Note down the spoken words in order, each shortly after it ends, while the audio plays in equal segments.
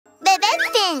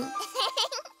Bebefinn.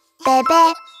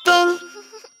 Bebefinn.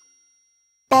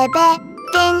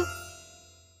 Bebefinn.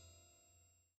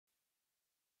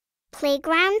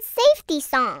 Playground safety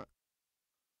song.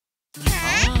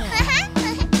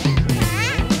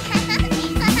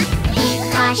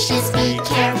 Cautious, be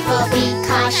careful, be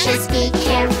cautious, be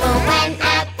careful when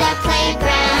at the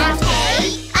playground.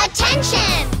 Pay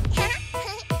attention!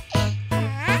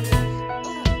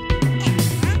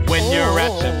 When you're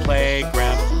at the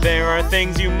playground, there are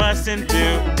things you mustn't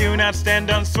do. Do not stand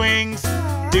on swings.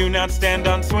 Do not stand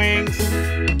on swings.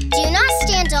 Do not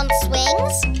stand on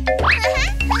swings.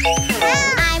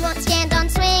 I won't stand on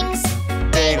swings.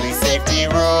 Daily safety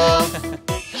rule.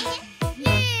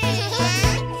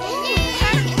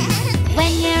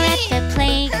 When you're at the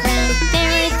playground,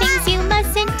 there are things you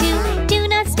mustn't do. Do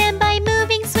not stand by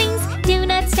moving swings. Do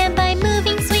not stand by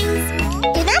moving swings.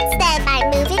 Do not stand by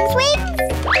moving swings.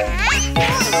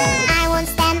 I won't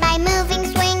stand by moving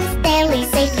swings. Daily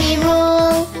safety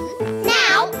rule.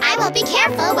 Now, I will be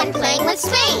careful when playing with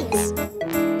swings.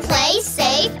 Play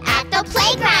safe at the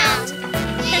playground.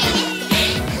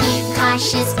 Be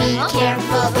cautious, be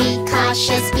careful, be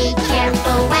cautious, be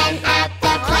careful when at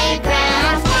the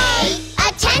playground. Pay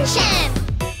attention!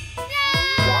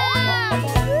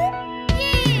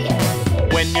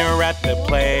 When you're at the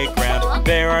playground,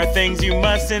 there are things you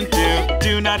mustn't do.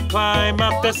 Do not climb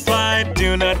up the slide.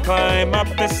 Do not climb up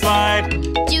the slide.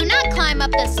 Do not climb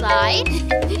up the slide.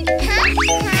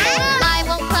 I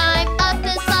won't climb up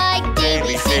the slide.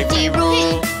 Daily safety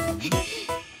rule.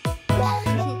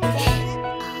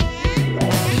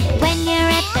 When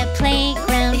you're at the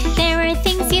playground, there are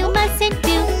things you mustn't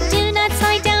do. Do not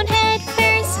slide down head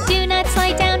first. Do not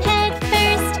slide down head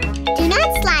first. Do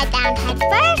not slide down head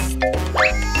first.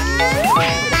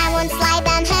 I won't slide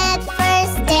down head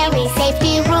first. Daily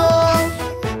safety rule.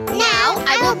 Now,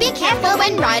 I will be careful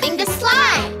when riding the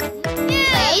slide.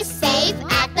 Play safe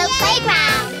at the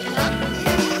playground.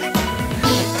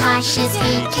 Be cautious,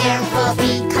 be careful,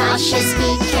 be cautious,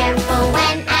 be careful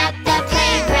when at the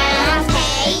playground.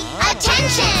 Pay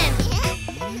attention!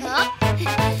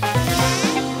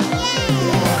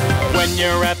 When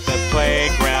you're at the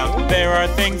playground, there are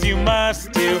things you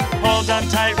must do. Hold on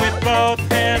tight with both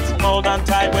hands. Hold on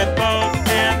tight with both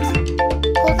hands.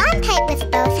 Hold on tight with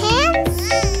both hands.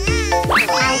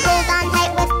 I'll hold on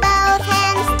tight with both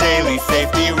hands. Daily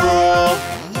safety rule.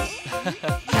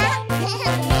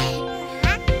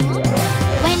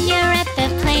 When you're at the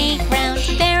playground,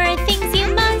 there are things you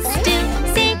must do.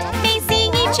 Sit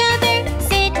facing each other.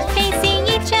 Sit facing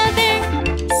each other.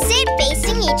 Sit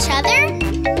facing each other.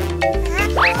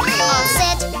 All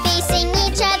sit facing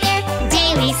each other.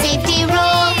 Daily safety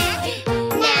rule.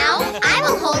 Now, I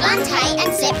will hold on tight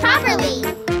and sit properly.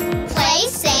 Play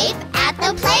safe at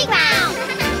the playground.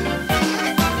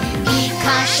 Be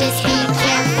cautious, be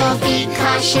careful, be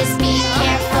cautious, be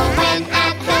careful when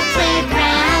at the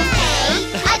playground. Pay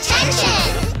attention!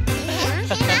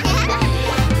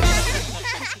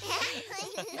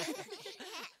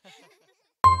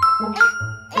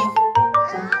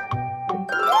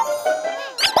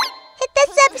 Hit the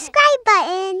subscribe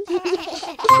button.